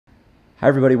Hi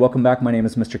everybody, welcome back. My name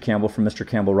is Mr. Campbell from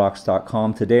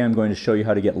MrCampbellRocks.com. Today I'm going to show you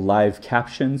how to get live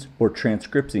captions or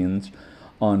transcriptions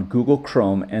on Google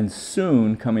Chrome and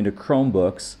soon coming to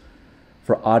Chromebooks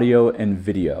for audio and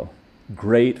video.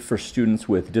 Great for students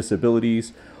with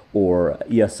disabilities or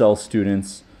ESL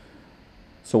students.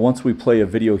 So once we play a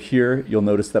video here, you'll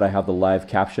notice that I have the live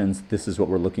captions. This is what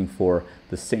we're looking for.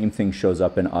 The same thing shows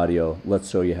up in audio.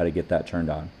 Let's show you how to get that turned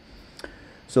on.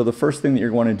 So the first thing that you're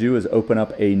going to do is open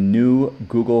up a new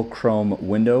Google Chrome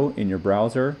window in your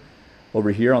browser.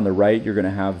 Over here on the right, you're going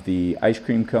to have the ice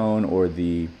cream cone or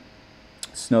the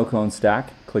snow cone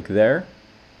stack. Click there.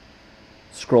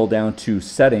 Scroll down to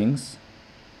Settings.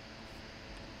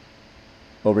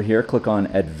 Over here, click on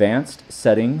Advanced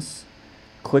Settings.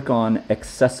 Click on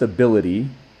Accessibility.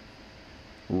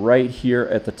 Right here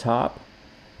at the top,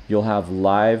 you'll have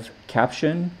Live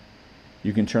Caption.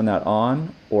 You can turn that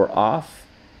on or off.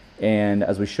 And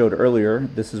as we showed earlier,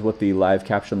 this is what the live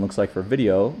caption looks like for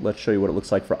video. Let's show you what it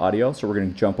looks like for audio. So we're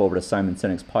going to jump over to Simon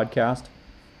Sinek's podcast.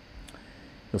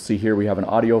 You'll see here we have an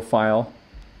audio file.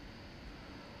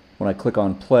 When I click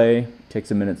on play, it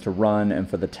takes a minute to run and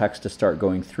for the text to start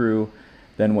going through.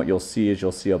 Then what you'll see is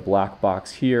you'll see a black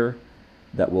box here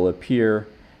that will appear,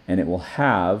 and it will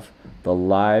have the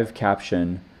live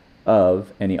caption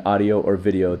of any audio or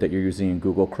video that you're using in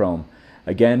Google Chrome.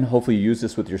 Again, hopefully you use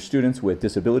this with your students with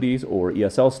disabilities or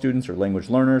ESL students or language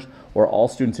learners or all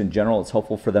students in general. It's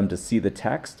helpful for them to see the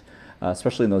text,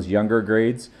 especially in those younger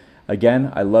grades.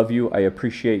 Again, I love you. I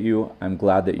appreciate you. I'm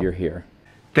glad that you're here.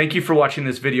 Thank you for watching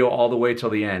this video all the way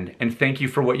till the end, and thank you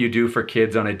for what you do for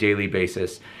kids on a daily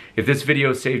basis. If this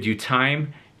video saved you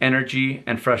time, energy,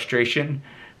 and frustration,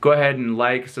 go ahead and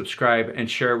like, subscribe, and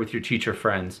share it with your teacher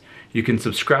friends. You can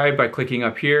subscribe by clicking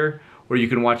up here, or you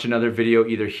can watch another video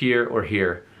either here or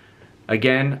here.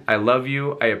 Again, I love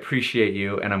you, I appreciate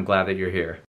you, and I'm glad that you're here.